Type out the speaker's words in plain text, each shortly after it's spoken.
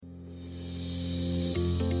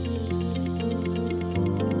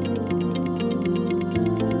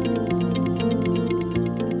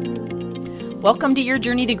Welcome to Your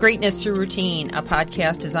Journey to Greatness Through Routine, a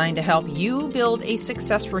podcast designed to help you build a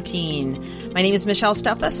success routine. My name is Michelle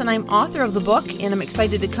Steffes, and I'm author of the book, and I'm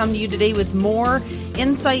excited to come to you today with more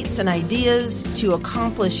insights and ideas to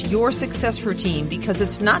accomplish your success routine, because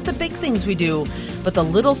it's not the big things we do, but the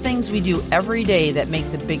little things we do every day that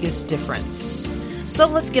make the biggest difference. So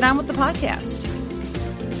let's get on with the podcast.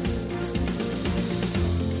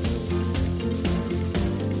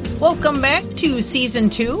 Welcome back to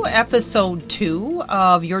Season 2, Episode 2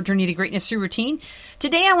 of Your Journey to Greatness Through Routine.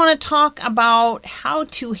 Today I want to talk about how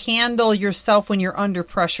to handle yourself when you're under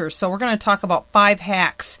pressure. So we're going to talk about 5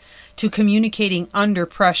 hacks to communicating under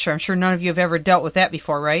pressure. I'm sure none of you have ever dealt with that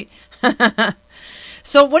before, right?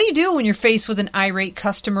 So what do you do when you're faced with an irate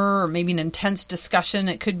customer or maybe an intense discussion?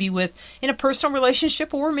 It could be in a personal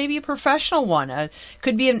relationship or maybe a professional one. It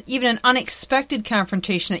could be even an unexpected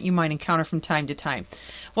confrontation that you might encounter from time to time.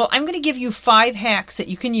 Well, I'm going to give you 5 hacks that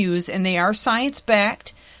you can use, and they are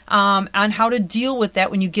science-backed on how to deal with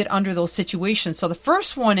that when you get under those situations. So the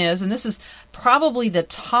first one is, and this is probably the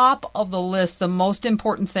top of the list, the most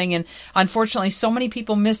important thing, and unfortunately so many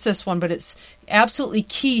people miss this one, but it's absolutely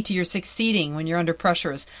key to your succeeding when you're under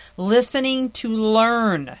pressure, is listening to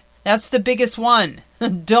learn. That's the biggest one.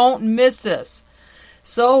 Don't miss this.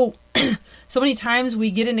 So many times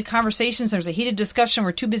we get into conversations, there's a heated discussion,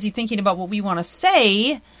 we're too busy thinking about what we want to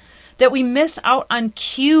say that we miss out on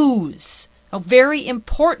cues, very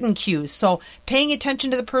important cues. So paying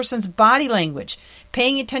attention to the person's body language,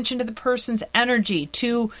 paying attention to the person's energy,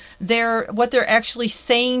 to what they're actually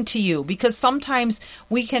saying to you, because sometimes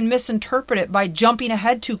we can misinterpret it by jumping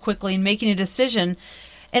ahead too quickly and making a decision.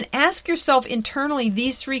 And ask yourself internally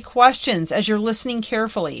these 3 questions as you're listening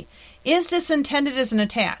carefully. Is this intended as an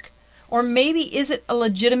attack? Or maybe is it a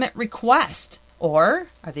legitimate request? Or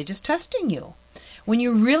are they just testing you? When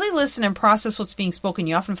you really listen and process what's being spoken,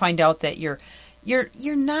 you often find out that you're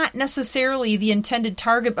not necessarily the intended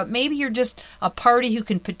target, but maybe you're just a party who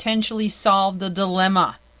can potentially solve the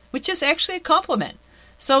dilemma, which is actually a compliment.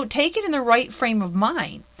 So take it in the right frame of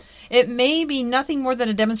mind. It may be nothing more than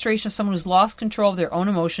a demonstration of someone who's lost control of their own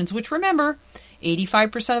emotions, which, remember,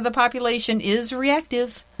 85% of the population is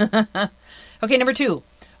reactive. Okay, number 2,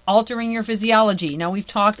 altering your physiology. Now, we've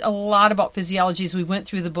talked a lot about physiology as we went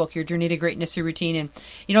through the book, Your Journey to Greatness Through Routine.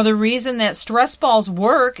 And, the reason that stress balls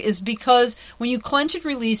work is because when you clench and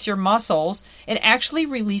release your muscles, it actually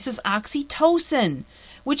releases oxytocin,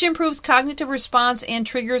 which improves cognitive response and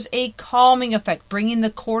triggers a calming effect, bringing the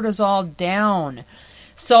cortisol down.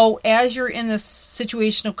 So as you're in this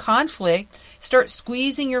situation of conflict, start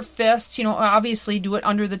squeezing your fists. Obviously do it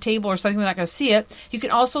under the table or something we're not going to see it. You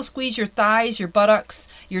can also squeeze your thighs, your buttocks,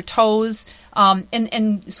 your toes,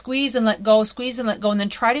 and squeeze and let go, and then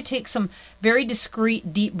try to take some very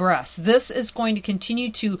discreet, deep breaths. This is going to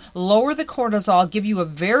continue to lower the cortisol, give you a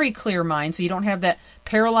very clear mind so you don't have that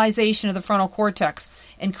paralyzation of the frontal cortex,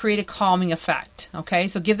 and create a calming effect. Okay,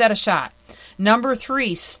 so give that a shot. Number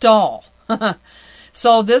 3, stall.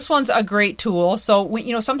 So this one's a great tool. So,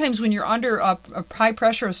 sometimes when you're under a high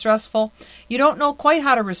pressure or stressful, you don't know quite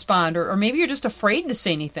how to respond, or maybe you're just afraid to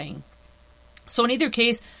say anything. So in either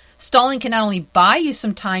case, stalling can not only buy you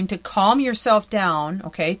some time to calm yourself down,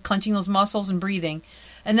 okay, clenching those muscles and breathing,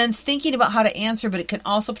 and then thinking about how to answer, but it can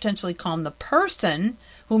also potentially calm the person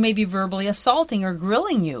who may be verbally assaulting or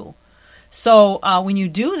grilling you. So when you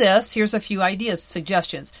do this, here's a few ideas,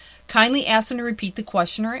 suggestions. Kindly ask them to repeat the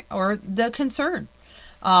question or the concern.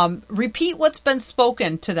 Repeat what's been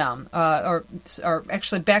spoken to them, or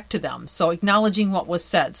actually back to them. So acknowledging what was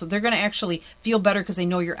said. So they're going to actually feel better because they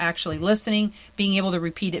know you're actually listening, being able to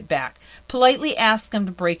repeat it back. Politely ask them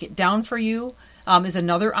to break it down for you is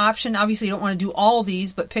another option. Obviously, you don't want to do all of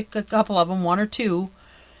these, but pick a couple of them, 1 or 2,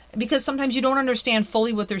 because sometimes you don't understand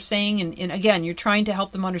fully what they're saying. And again, you're trying to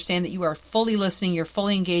help them understand that you are fully listening, you're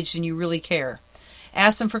fully engaged, and you really care.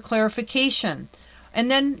 Ask them for clarification. And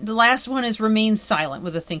then the last one is remain silent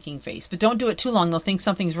with a thinking face. But don't do it too long. They'll think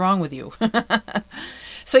something's wrong with you.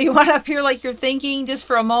 So you want to appear like you're thinking just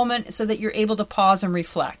for a moment so that you're able to pause and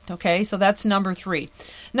reflect. Okay, so that's number 3.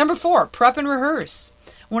 Number 4, prep and rehearse.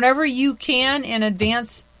 Whenever you can in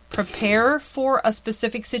advance, prepare for a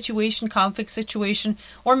specific situation, conflict situation,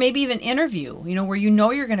 or maybe even interview, where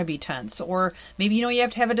you're going to be tense, or maybe you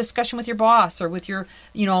have to have a discussion with your boss or with your,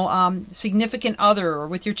 significant other or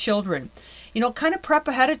with your children. Kind of prep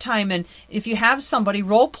ahead of time, and if you have somebody,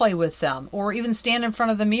 role play with them, or even stand in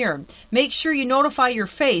front of the mirror. Make sure you notify your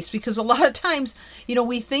face, because a lot of times,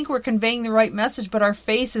 we think we're conveying the right message, but our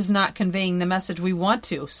face is not conveying the message we want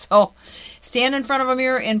to. So stand in front of a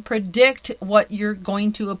mirror and predict what you're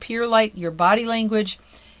going to appear like, your body language,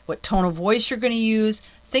 what tone of voice you're going to use.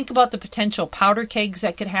 Think about the potential powder kegs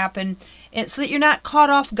that could happen, and so that you're not caught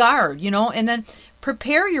off guard, and then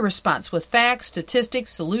prepare your response with facts,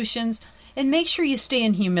 statistics, solutions, and make sure you stay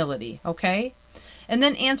in humility, okay? And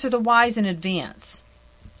then answer the whys in advance.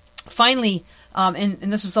 Finally,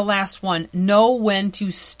 and this is the last one, know when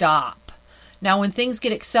to stop. Now, when things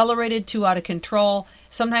get accelerated too out of control,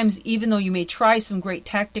 sometimes even though you may try some great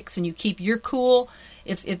tactics and you keep your cool,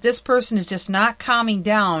 if this person is just not calming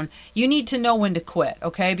down, you need to know when to quit,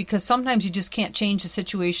 okay? Because sometimes you just can't change the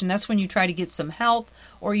situation. That's when you try to get some help,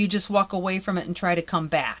 or you just walk away from it and try to come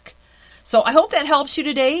back. So I hope that helps you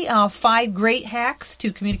today. 5 great hacks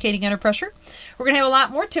to communicating under pressure. We're going to have a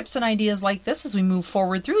lot more tips and ideas like this as we move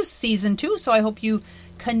forward through Season 2, so I hope you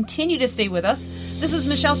continue to stay with us. This is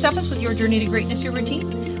Michelle Steffes with Your Journey to Greatness, Your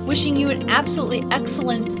Routine, wishing you an absolutely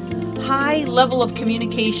excellent high level of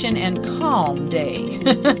communication and calm day.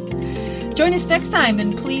 Join us next time,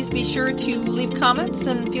 and please be sure to leave comments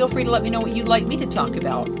and feel free to let me know what you'd like me to talk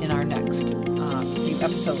about in our next few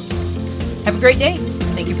episodes. Have a great day.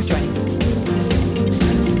 Thank you for joining me.